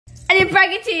I didn't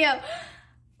break it to you.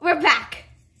 We're back.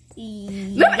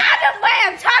 Move out of the way,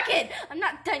 I'm talking. I'm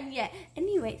not done yet.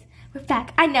 Anyways, we're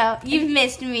back. I know, you've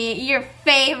missed me. Your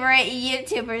favorite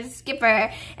YouTubers,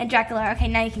 Skipper and Draculora. Okay,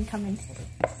 now you can come in.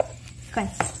 Go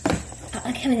ahead.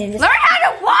 I'm coming in. Learn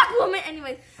how to walk, woman.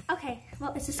 Anyways, okay.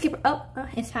 Well, it's a Skipper. Oh,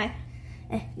 it's time.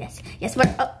 Yes,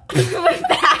 we're we're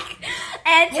back.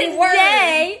 And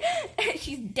today,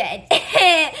 she's dead.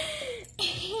 I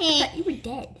thought you were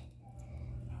dead.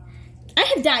 I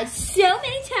have died so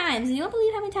many times, and you won't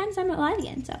believe how many times I'm alive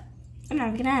again, so I'm not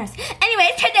even gonna ask.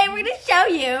 Anyways, today we're gonna show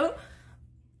you,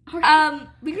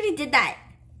 we already did that.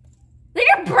 Look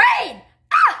at your brain!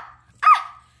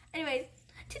 Anyways,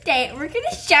 today we're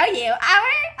gonna show you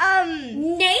our,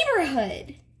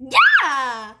 neighborhood.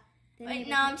 Yeah! Wait,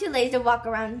 no, I'm too lazy to walk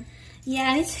around.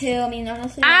 Yeah, me too. I mean,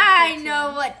 honestly, I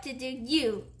know what to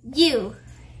do. You.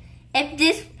 If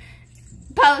this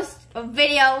post or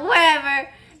video, whatever,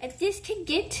 if this can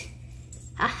get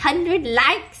 100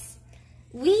 likes,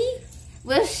 we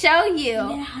will show you. You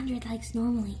get 100 likes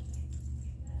normally.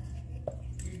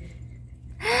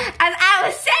 As I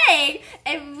was saying,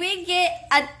 if we get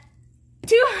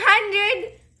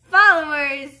 200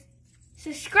 followers,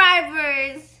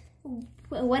 subscribers,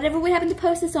 whatever we happen to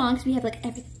post this on, because we have like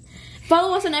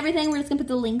follow us on everything. We're just gonna put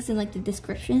the links in like the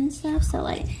description and stuff. So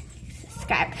like,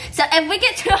 subscribe. So if we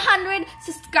get 200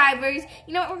 subscribers,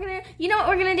 you know what we're gonna do? You know what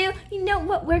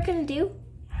we're gonna do?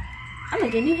 I'm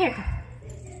gonna get a new haircut,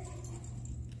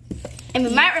 and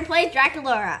we might replace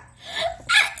Draculora.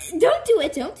 Don't do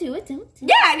it. Don't do it.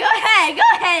 Yeah, go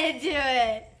ahead and do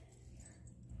it.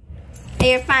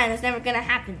 Hey, you're fine. It's never gonna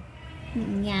happen.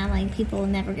 Yeah, like people are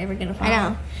never ever gonna follow. I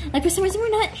know. Like for some reason we're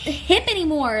not hip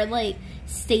anymore. Like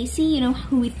Stacy, you know,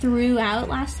 who we threw out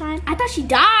last time. I thought she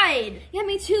died. Yeah,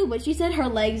 me too. But she said her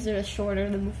legs are shorter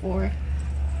than before.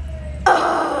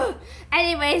 Ugh.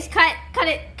 Anyways, cut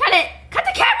it. Cut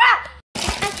the camera.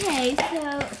 Okay,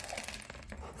 so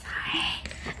sorry.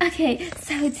 Okay,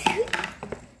 so sorry.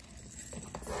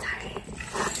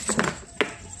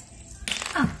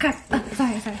 Oh crap. Oh,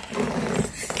 sorry.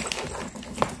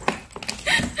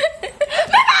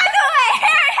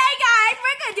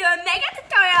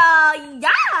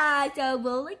 So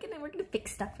we're gonna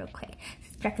fix stuff real quick.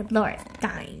 Draculora's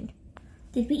dying.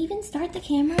 Did we even start the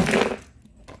camera?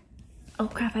 Oh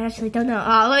crap, I actually don't know.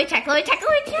 Oh, let me check.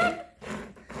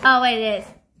 Oh wait, it is.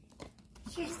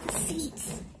 Here's the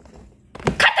seats.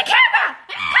 Cut the camera!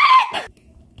 Cut it!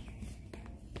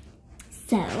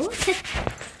 So,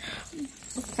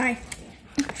 oh, sorry.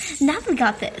 Now we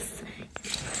got this.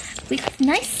 We got a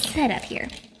nice setup here.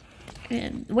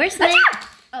 Where's the...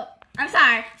 Oh, I'm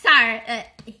sorry.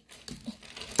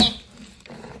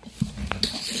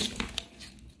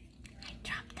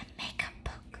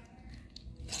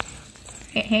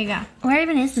 Here you go. Where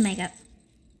even is the makeup?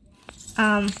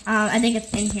 I think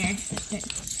it's in here.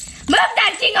 Move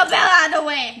that jingle bell out of the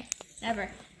way! Never.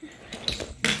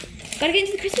 Gotta get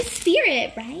into the Christmas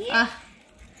spirit, right?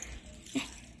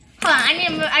 Hold on,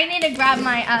 I need to grab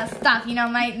my stuff. You know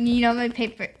my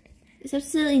paper. There's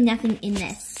absolutely nothing in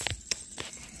this.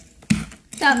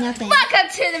 So nothing. Welcome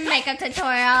to the makeup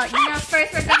tutorial. You know,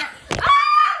 first we're gonna.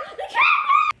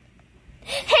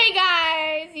 Hey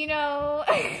guys, you know,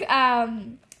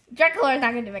 Draculara's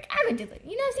not gonna do it. I'm gonna do it.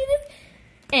 You know, see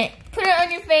this? Put it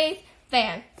on your face.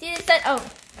 Bam. See this? Oh,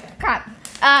 crap.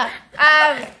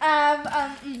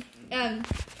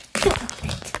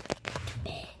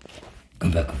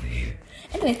 Come back over here.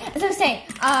 Anyways, as I was saying,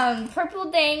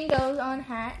 purple thing goes on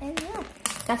hat, and yeah,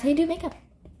 that's how you do makeup.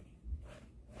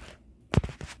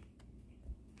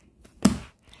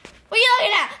 What are you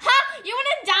looking at? Huh? You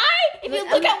wanna die? If you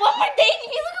look at one more thing,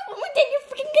 you're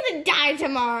freaking gonna die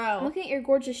tomorrow. I'm looking at your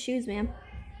gorgeous shoes, ma'am.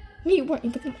 You weren't.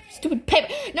 You're looking at stupid paper.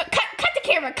 No, cut the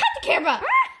camera. Cut the camera. I'm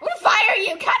gonna fire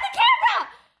you. Cut the camera.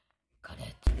 Cut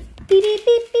it. Beep, beep,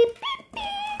 beep, beep,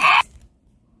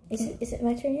 beep. Is it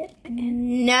my turn yet?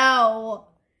 No.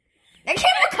 The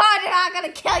camera card is not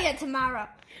gonna kill you tomorrow.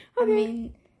 Okay. I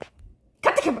mean,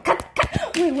 cut the camera. Cut.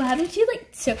 Wait, what happened? She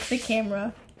like took the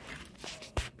camera.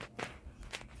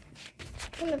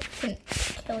 I'm gonna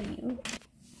kill you.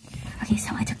 Okay,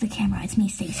 so I took the camera. It's me,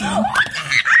 Stacy.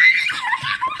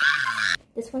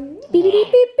 This one. Beep,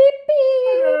 beep, beep, beep,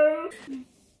 beep.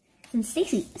 And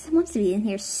Stacy wants to be in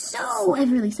here so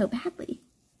badly.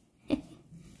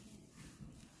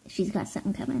 She's got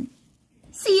something coming.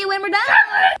 See you when we're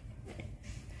done.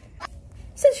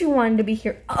 Since you wanted to be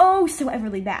here so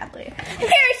everly badly,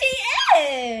 here she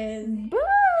is. Boo.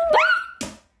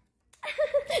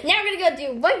 Now we're gonna go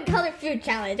do one color food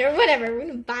challenge or whatever. We're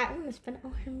gonna spend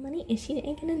all her money and she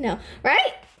ain't gonna know,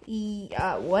 right?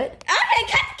 What? Okay,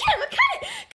 cut the camera.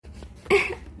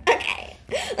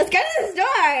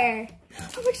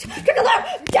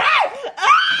 Draculora, die!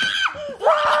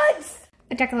 Vlogs!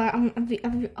 Draculora,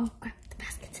 oh, grab the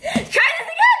baskets. Try this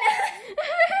again!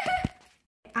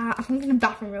 I'm going to the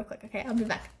bathroom real quick, okay? I'll be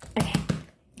back. Okay.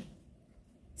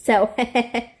 So,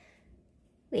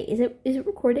 wait, is it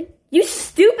recording? You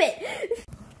stupid!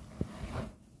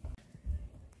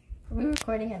 Are we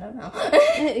recording? I don't know.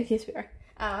 Yes, we are.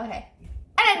 Oh, okay.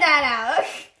 Edit that out.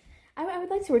 I would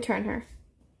like to return her.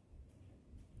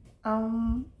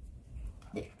 Oh,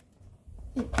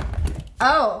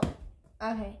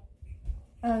 okay.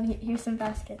 Here's some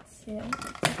baskets. Yeah.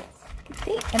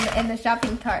 And the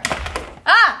shopping cart.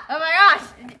 Ah! Oh my gosh!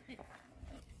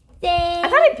 I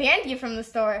thought I banned you from the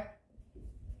store.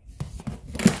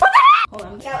 What the heck? Hold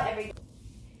on. Out every.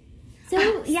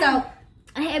 So yeah,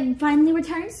 I have finally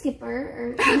returned Skipper.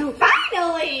 Or no,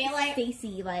 finally, like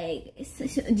Stacy. Like,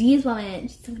 geez, woman,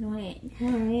 she's so annoying.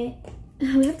 Alright.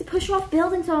 We have to push her off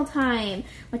buildings all the time.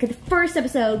 Like in the first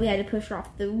episode, we had to push her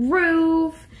off the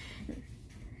roof.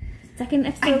 Second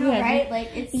episode, I know, right? Like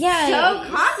it's so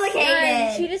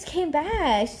complicated. She just came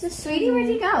back. She's just Sweetie, where'd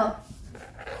you go?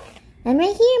 I'm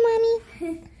right here,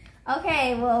 mommy.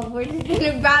 Okay, well, we're just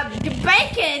gonna grab the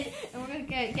bacon and we're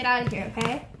gonna get out of here,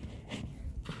 okay?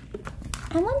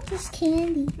 I want this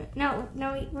candy. No,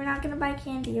 we're not gonna buy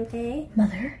candy, okay?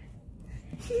 Mother.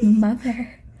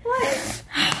 Mother. What?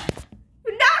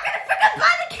 We're not gonna freaking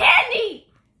buy the candy!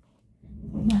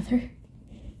 Mother.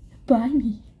 Buy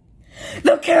me.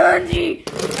 The candy!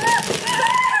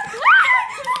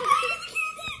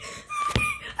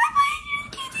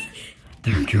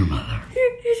 Thank you, Mother.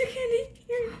 Here's your candy.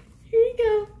 Here you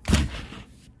go.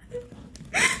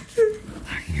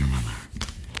 Thank you, Mother.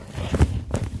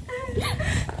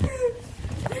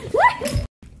 What?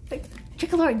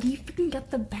 Draculora, do you freaking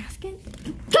get the basket? Go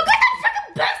get the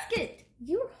freaking basket!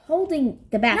 You were holding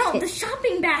the basket. No, the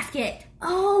shopping basket.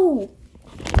 Oh.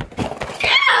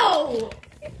 Ow!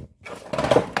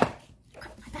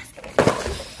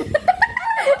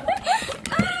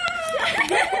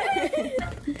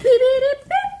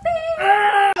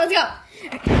 Let's go.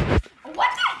 What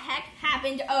the heck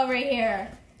happened over here?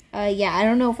 Yeah, I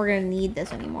don't know if we're gonna need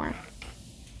this anymore.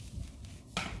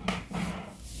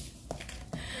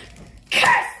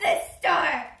 Curse this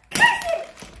store! Curse it!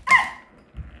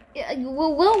 Yeah,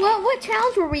 what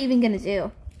challenge were we even gonna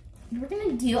do? We're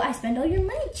gonna do I spend all your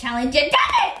money challenge. You done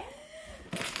it!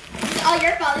 It's all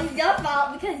your fault. It's your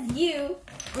fault because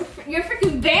you're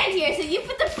freaking banned here, so you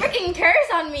put the freaking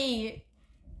curse on me.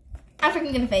 I'm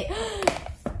freaking gonna faint.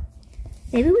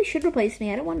 Maybe we should replace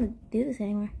me. I don't want to do this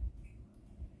anymore.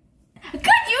 Good,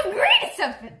 you agree to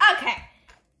something. Okay.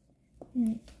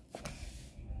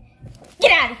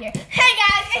 Get out of here. Hey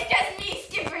guys, it's just me,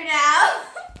 Skipper now.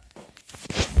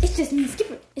 It's just me,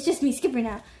 Skipper. It's just me, Skipper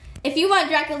now. If you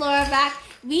want Draculora back,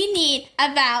 we need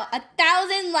about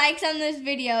 1,000 likes on this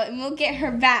video and we'll get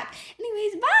her back.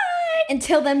 Anyways, bye.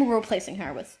 Until then, we're replacing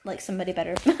her with like somebody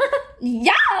better.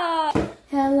 Yeah.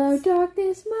 Hello,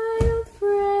 darkness, my old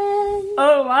friend.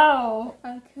 Oh, wow.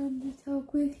 I come to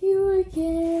talk with you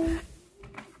again.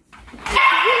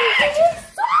 Softly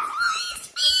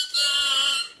speaking.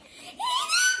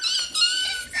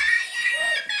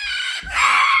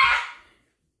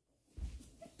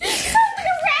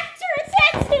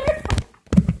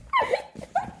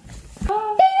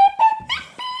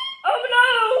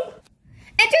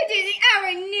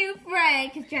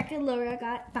 Because Draculora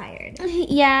got fired.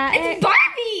 Yeah. It's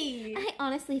Barbie! I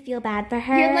honestly feel bad for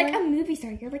her. You're like a movie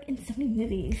star. You're like in so many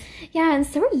movies. Yeah, and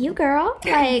so are you, girl.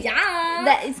 Like, yeah.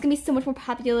 That it's gonna be so much more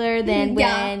popular than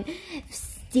when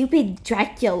stupid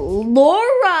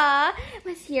Draculora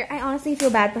was here. I honestly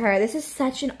feel bad for her. This is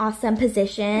such an awesome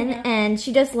position, and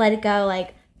she just let it go.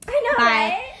 Like, I know, bye.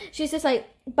 right? She's just like,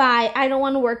 bye. I don't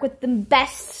want to work with the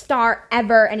best star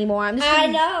ever anymore. I'm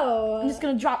just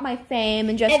gonna drop my fame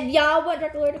and just. If y'all want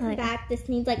Draculora to come back, this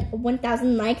needs like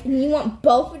 1,000 likes, and you want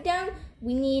both of them,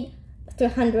 we need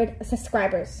 300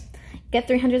 subscribers. Get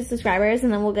 300 subscribers,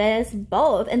 and then we'll get us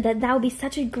both, and that would be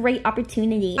such a great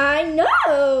opportunity. I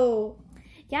know.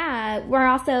 Yeah, we're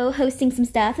also hosting some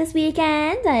stuff this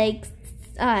weekend, like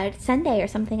Sunday or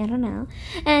something, I don't know.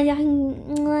 And y'all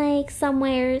can, like,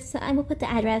 somewhere, so I will put the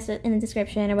address in the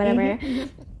description or whatever.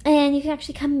 And you can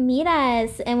actually come meet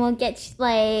us, and we'll get,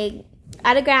 like,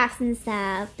 autographs and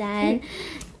stuff done.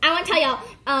 I want to tell y'all,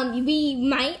 we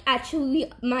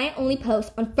might only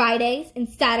post on Fridays and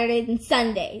Saturdays and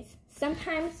Sundays.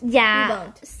 Sometimes we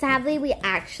won't. Sadly, we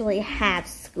actually have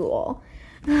school.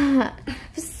 For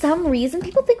some reason,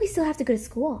 people think we still have to go to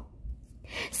school.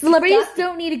 Celebrities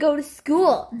don't need to go to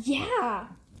school. Yeah.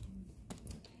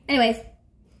 Anyways.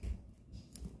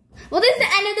 Well, this is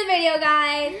the end of the video,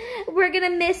 guys. We're gonna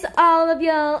miss all of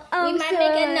y'all. We might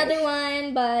make another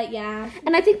one, but yeah.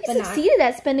 And I think we succeeded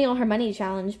at spending all her money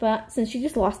challenge, but since she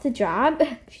just lost a job,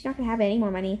 she's not gonna have any more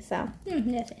money, so.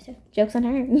 Joke's on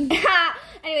her.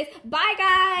 Anyways, bye,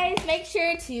 guys. Make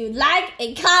sure to like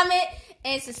and comment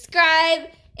and subscribe.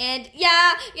 And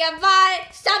yeah, bye.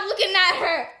 Stop looking at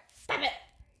her. Stop it.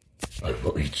 I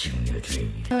will eat you in your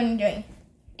dreams. What are you doing?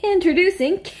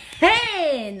 Introducing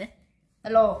Ken.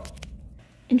 Hello.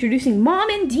 Introducing Mom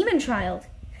and Demon Child.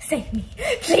 Save me.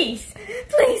 Please.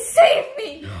 Please save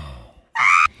me.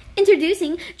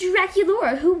 Introducing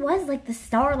Draculora, who was like the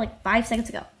star like 5 seconds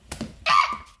ago.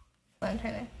 I'm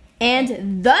trying to...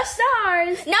 And the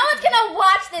stars. No one's gonna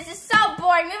watch this. It's so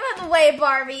boring. Move out of the way,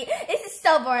 Barbie. This is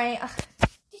so boring. Ugh.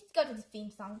 Just go to the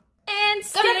theme song. And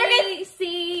Go to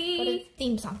the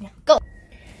theme song now. Go.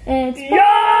 And Barbie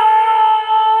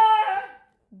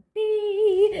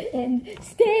and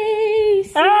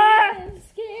Stacy and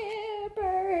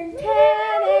Skipper and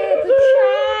Ted and the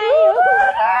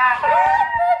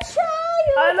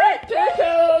child. I like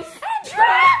pickles.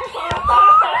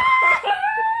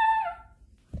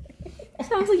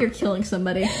 Sounds like you're killing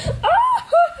somebody. Oh!